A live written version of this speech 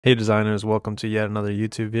Hey designers, welcome to yet another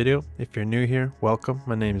YouTube video. If you're new here, welcome.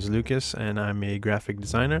 My name is Lucas and I'm a graphic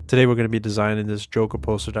designer. Today we're going to be designing this Joker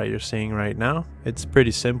poster that you're seeing right now. It's pretty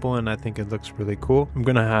simple and I think it looks really cool. I'm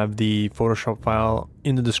going to have the Photoshop file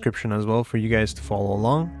in the description as well for you guys to follow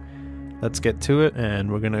along. Let's get to it,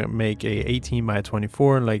 and we're going to make a 18 by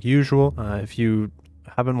 24 like usual. If you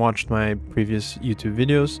haven't watched my previous YouTube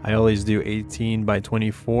videos, I always do 18 by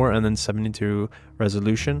 24 and then 72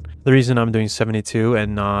 resolution. The reason I'm doing 72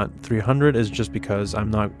 and not 300 is just because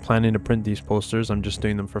I'm not planning to print these posters. I'm just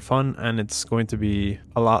doing them for fun, and it's going to be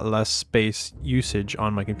a lot less space usage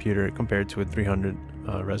on my computer compared to a 300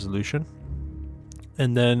 resolution.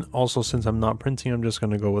 And then also, since I'm not printing, I'm just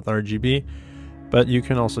going to go with RGB. But you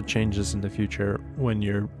can also change this in the future when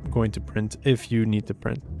you're going to print, if you need to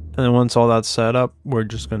print. And then once all that's set up, we're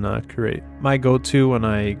just gonna create. My go-to when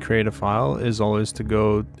I create a file is always to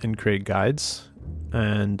go and create guides.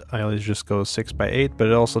 And I always just go 6 by 8, but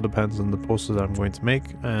it also depends on the poster that I'm going to make.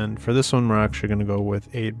 And for this one, we're actually gonna go with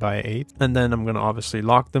 8 by 8. And then I'm gonna obviously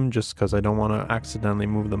lock them just because I don't wanna accidentally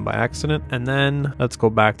move them by accident. And then let's go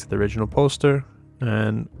back to the original poster.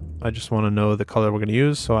 And I just want to know the color we're going to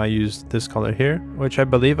use, so I used this color here, which I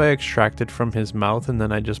believe I extracted from his mouth, and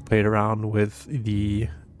then I just played around with the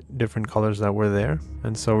different colors that were there.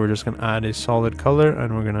 And so we're just going to add a solid color,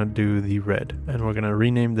 and we're going to do the red, and we're going to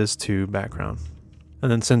rename this to background. And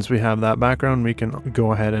then since we have that background, we can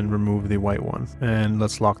go ahead and remove the white one. And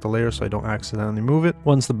let's lock the layer so I don't accidentally move it.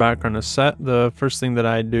 Once the background is set, the first thing that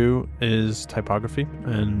I do is typography.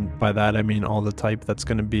 And by that, I mean all the type that's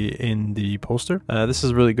going to be in the poster. This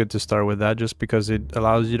is really good to start with that, just because it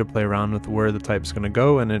allows you to play around with where the type is going to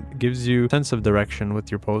go, and it gives you a sense of direction with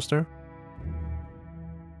your poster.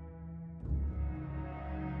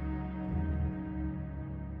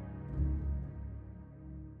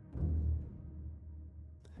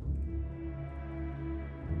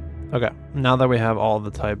 Okay, now that we have all the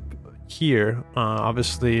type here,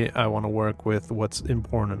 obviously I want to work with what's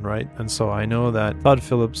important, right? And so I know that Todd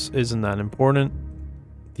Phillips isn't that important.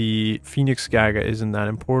 The Phoenix Gaga isn't that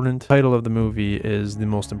important. The title of the movie is the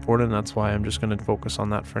most important. That's why I'm just going to focus on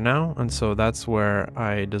that for now. And so that's where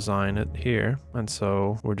I design it here. And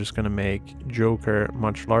so we're just going to make Joker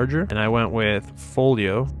much larger. And I went with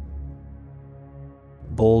Folio,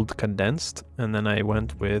 bold condensed, and then I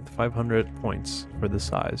went with 500 points for the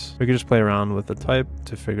size. We can just play around with the type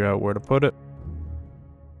to figure out where to put it,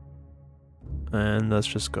 and let's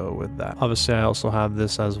just go with that. Obviously I also have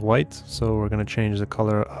this as white, so we're going to change the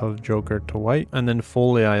color of Joker to white. And then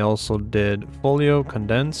Folie, I also did Folio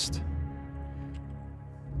condensed,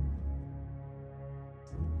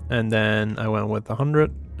 and then I went with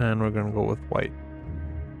 100, and we're going to go with white.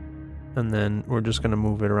 And then we're just going to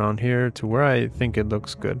move it around here to where I think it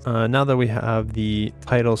looks good. Now that we have the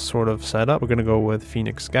title sort of set up, we're going to go with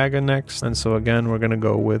Phoenix Gaga next. And so again, we're going to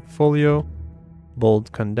go with Folio,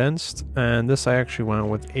 bold condensed. And this I actually went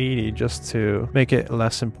with 80 just to make it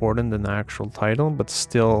less important than the actual title, but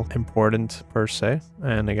still important per se.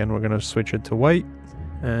 And again, we're going to switch it to white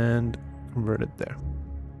and convert it there.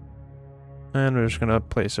 And we're just going to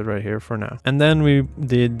place it right here for now. And then we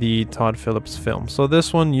did the Todd Phillips film. So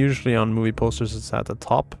this one, usually on movie posters, it's at the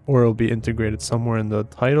top, or it'll be integrated somewhere in the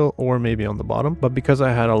title, or maybe on the bottom. But because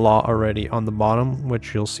I had a lot already on the bottom,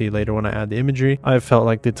 which you'll see later when I add the imagery, I felt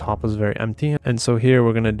like the top was very empty. And so here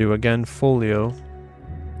we're going to do, again, Folio,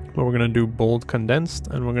 but we're going to do bold condensed,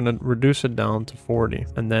 and we're going to reduce it down to 40.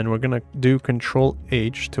 And then we're going to do Control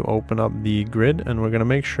H to open up the grid, and we're going to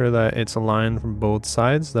make sure that it's aligned from both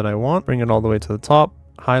sides that I want. Bring it all the way to the top,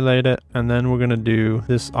 highlight it, and then we're going to do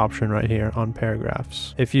this option right here on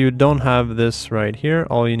paragraphs. If you don't have this right here,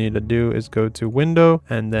 all you need to do is go to Window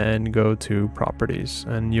and then go to Properties,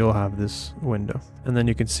 and you'll have this window. And then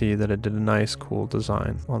you can see that it did a nice cool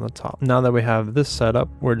design on the top. Now that we have this set up,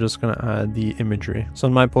 we're just going to add the imagery. So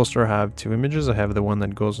in my poster I have two images. I have the one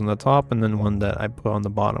that goes on the top and then one that I put on the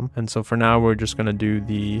bottom. And so for now we're just going to do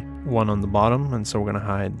the one on the bottom, and so we're going to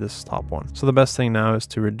hide this top one. So the best thing now is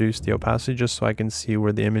to reduce the opacity just so I can see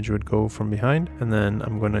where the image would go from behind. And then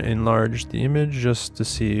I'm going to enlarge the image just to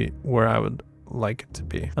see where I would like it to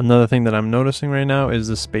be. Another thing that I'm noticing right now is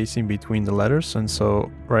the spacing between the letters, and so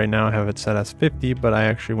right now I have it set as 50, but I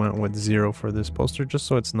actually went with 0 for this poster just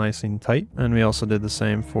so it's nice and tight. And we also did the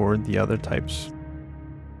same for the other types.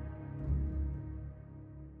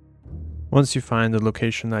 Once you find the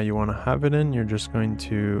location that you want to have it in, you're just going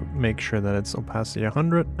to make sure that it's opacity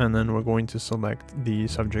 100, and then we're going to select the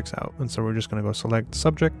subjects out. And so we're just going to go select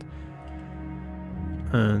subject,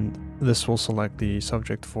 and this will select the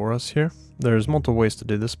subject for us here. There's multiple ways to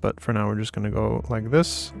do this, but for now we're just going to go like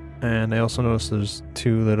this. And I also noticed there's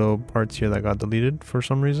two little parts here that got deleted for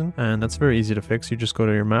some reason, and that's very easy to fix. You just go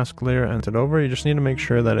to your mask layer and it over. You just need to make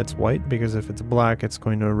sure that it's white, because if it's black it's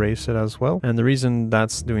going to erase it as well. And the reason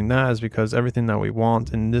that's doing that is because everything that we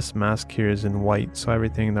want in this mask here is in white, so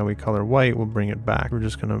everything that we color white will bring it back. We're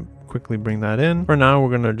just going to quickly bring that in. For now we're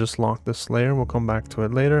going to just lock this layer. We'll come back to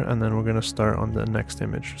it later, and then we're going to start on the next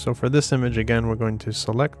image. So for this image, again, we're going to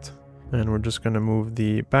select, and we're just going to move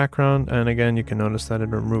the background, and again you can notice that it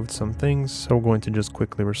removed some things, so we're going to just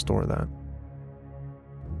quickly restore that.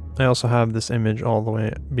 I also have this image all the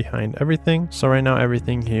way behind everything, so right now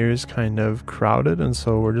everything here is kind of crowded, and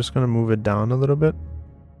so we're just going to move it down a little bit.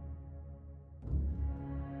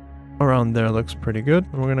 Around there looks pretty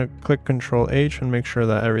good. We're going to click Ctrl H and make sure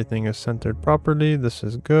that everything is centered properly. This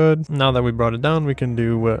is good. Now that we brought it down, we can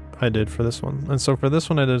do what I did for this one. And so for this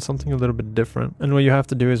one, I did something a little bit different. And what you have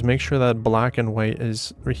to do is make sure that black and white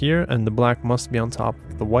is here, and the black must be on top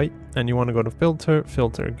of the white. And you want to go to filter,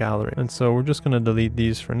 filter, gallery. And so we're just going to delete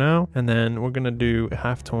these for now. And then we're going to do a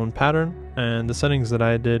halftone pattern. And the settings that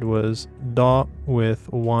I did was dot with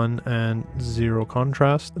 1 and 0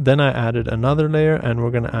 contrast. Then I added another layer, and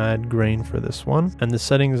we're going to add grain for this one. And the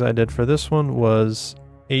settings I did for this one was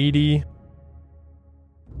 80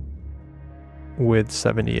 with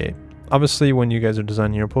 78. Obviously, when you guys are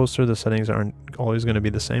designing your poster, the settings aren't always going to be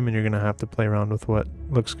the same, and you're going to have to play around with what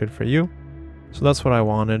looks good for you. So that's what I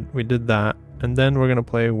wanted. We did that, and then we're going to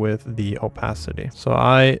play with the opacity. So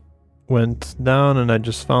I went down and I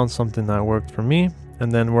just found something that worked for me,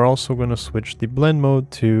 and then we're also going to switch the blend mode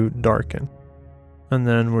to darken. And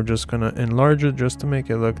then we're just going to enlarge it just to make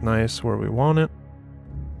it look nice where we want it.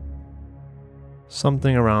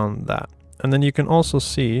 Something around that. And then you can also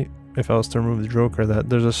see, if I was to remove the Joker, that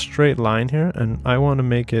there's a straight line here, and I want to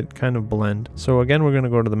make it kind of blend. So again, we're going to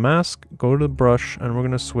go to the mask, go to the brush, and we're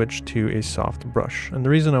going to switch to a soft brush. And the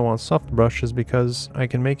reason I want soft brush is because I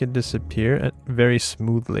can make it disappear very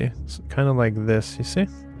smoothly. It's kind of like this, you see?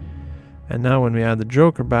 And now when we add the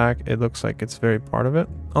Joker back, it looks like it's very part of it.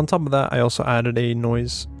 On top of that, I also added a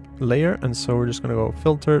noise layer, and so we're just going to go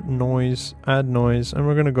filter, noise, add noise, and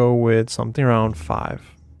we're going to go with something around 5.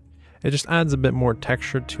 It just adds a bit more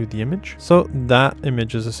texture to the image. So that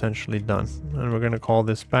image is essentially done. And we're going to call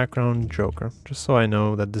this background Joker, just so I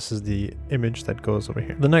know that this is the image that goes over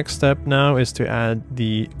here. The next step now is to add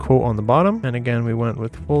the quote on the bottom. And again, we went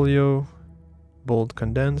with Folio, bold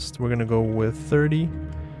condensed. We're going to go with 30.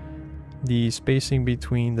 The spacing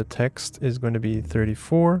between the text is going to be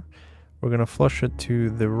 34. We're going to flush it to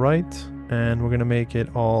the right, and we're going to make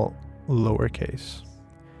it all lowercase.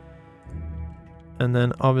 And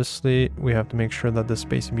then obviously we have to make sure that the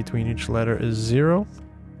spacing between each letter is 0.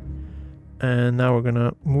 And now we're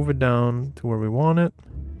gonna move it down to where we want it.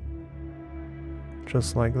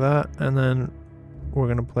 Just like that. And then we're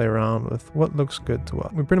gonna play around with what looks good to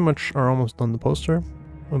us. We pretty much are almost done the poster,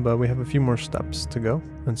 but we have a few more steps to go.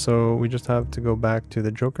 And so we just have to go back to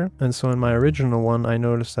the Joker. And so in my original one, I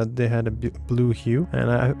noticed that they had a blue hue,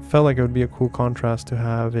 and I felt like it would be a cool contrast to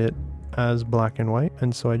have it as black and white.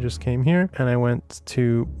 And so I just came here and I went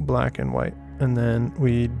to black and white, and then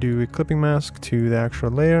we do a clipping mask to the actual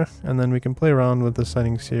layer, and then we can play around with the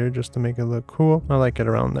settings here just to make it look cool. I like it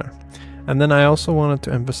around there. And then I also wanted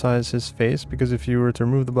to emphasize his face, because if you were to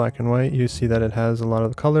remove the black and white, you see that it has a lot of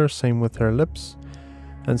the color, same with her lips.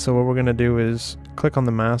 And so what we're going to do is click on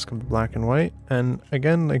the mask of the black and white, and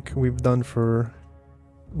again, like we've done for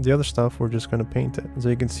the other stuff, we're just going to paint it. So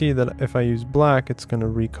you can see that if I use black, it's going to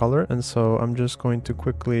recolor. And so I'm just going to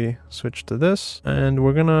quickly switch to this, and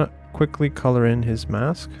we're going to quickly color in his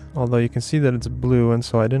mask. Although you can see that it's blue, and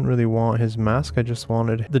so I didn't really want his mask. I just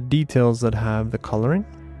wanted the details that have the coloring.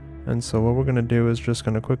 And so what we're going to do is just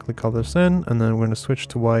going to quickly color this in, and then we're going to switch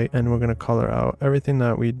to white, and we're going to color out everything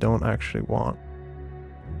that we don't actually want.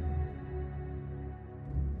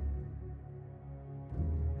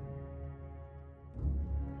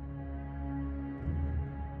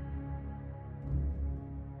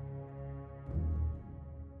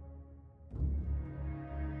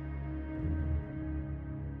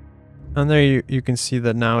 And there you can see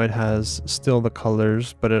that now it has still the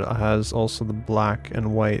colors, but it has also the black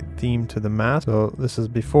and white theme to the mask. So this is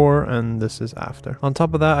before and this is after. On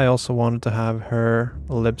top of that, I also wanted to have her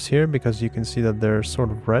lips here, because you can see that they're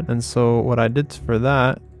sort of red. And so what I did for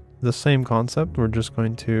that, the same concept, we're just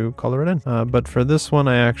going to color it in. But for this one,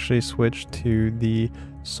 I actually switched to the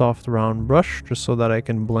soft round brush, just so that I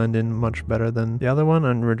can blend in much better than the other one.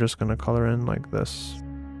 And we're just going to color in like this.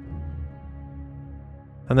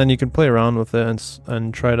 And then you can play around with it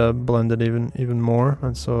and try to blend it even more.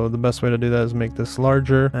 And so the best way to do that is make this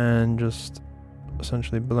larger and just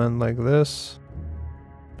essentially blend like this.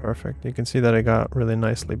 Perfect. You can see that it got really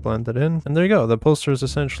nicely blended in. And there you go. The poster is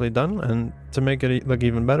essentially done. And to make it look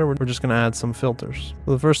even better, we're just going to add some filters.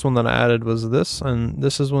 So the first one that I added was this, and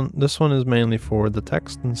this one is mainly for the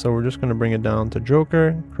text. And so we're just going to bring it down to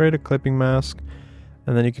Joker, create a clipping mask,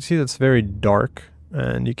 and then you can see that's very dark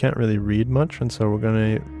and you can't really read much. And so we're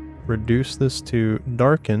going to reduce this to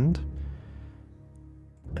darkened,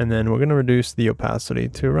 and then we're going to reduce the opacity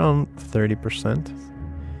to around 30%.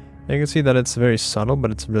 You can see that it's very subtle, but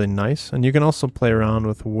it's really nice. And you can also play around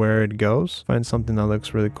with where it goes. Find something that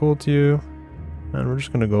looks really cool to you. And we're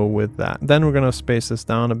just going to go with that. Then we're going to space this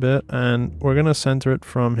down a bit. And we're going to center it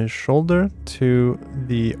from his shoulder to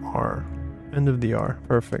the R. End of the R.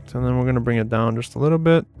 Perfect. And then we're going to bring it down just a little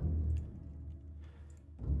bit.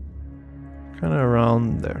 Kind of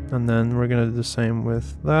around there. And then we're going to do the same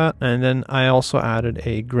with that. And then I also added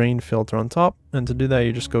a grain filter on top. And to do that,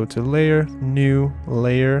 you just go to layer, new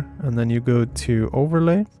layer, and then you go to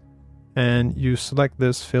overlay, and you select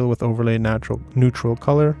this fill with overlay neutral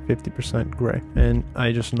color, 50% gray. And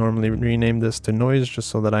I just normally rename this to noise just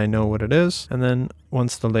so that I know what it is. And then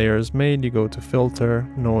once the layer is made, you go to filter,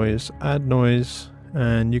 noise, add noise,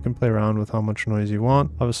 and you can play around with how much noise you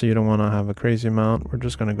want. Obviously you don't want to have a crazy amount. We're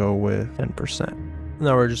just going to go with 10%.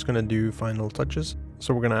 Now we're just going to do final touches.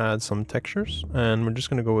 So we're going to add some textures, and we're just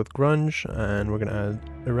going to go with grunge, and we're going to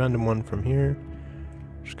add a random one from here.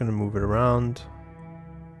 Just going to move it around,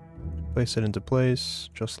 place it into place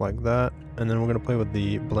just like that, and then we're going to play with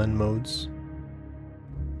the blend modes.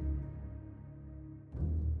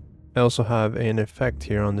 I also have an effect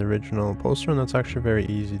here on the original poster, and that's actually very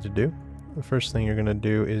easy to do. The first thing you're going to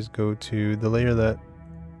do is go to the layer that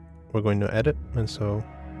we're going to edit, and so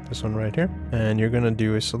this one right here, and you're going to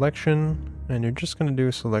do a selection, and you're just going to do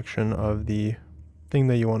a selection of the thing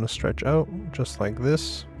that you want to stretch out, just like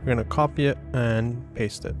this. You're going to copy it and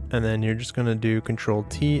paste it, and then you're just going to do Control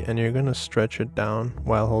T, and you're going to stretch it down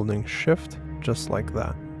while holding Shift, just like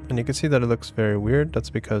that. And you can see that it looks very weird. That's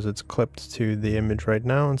because it's clipped to the image right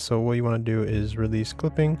now. And so what you want to do is release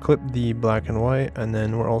clipping, clip the black and white, and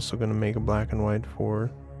then we're also going to make a black and white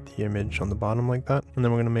for the image on the bottom like that. And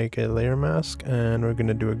then we're going to make a layer mask, and we're going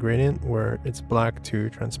to do a gradient where it's black to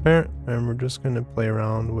transparent, and we're just going to play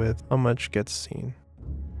around with how much gets seen.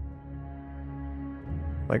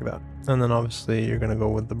 Like that. And then obviously you're going to go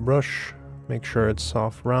with the brush, make sure it's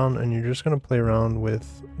soft round, and you're just going to play around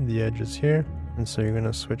with the edges here. And so you're going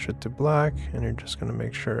to switch it to black, and you're just going to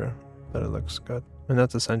make sure that it looks good. And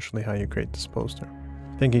that's essentially how you create this poster.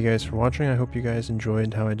 Thank you guys for watching. I hope you guys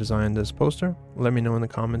enjoyed how I designed this poster. Let me know in the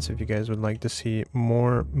comments if you guys would like to see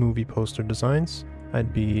more movie poster designs.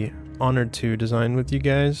 I'd be honored to design with you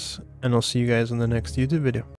guys, and I'll see you guys in the next YouTube video.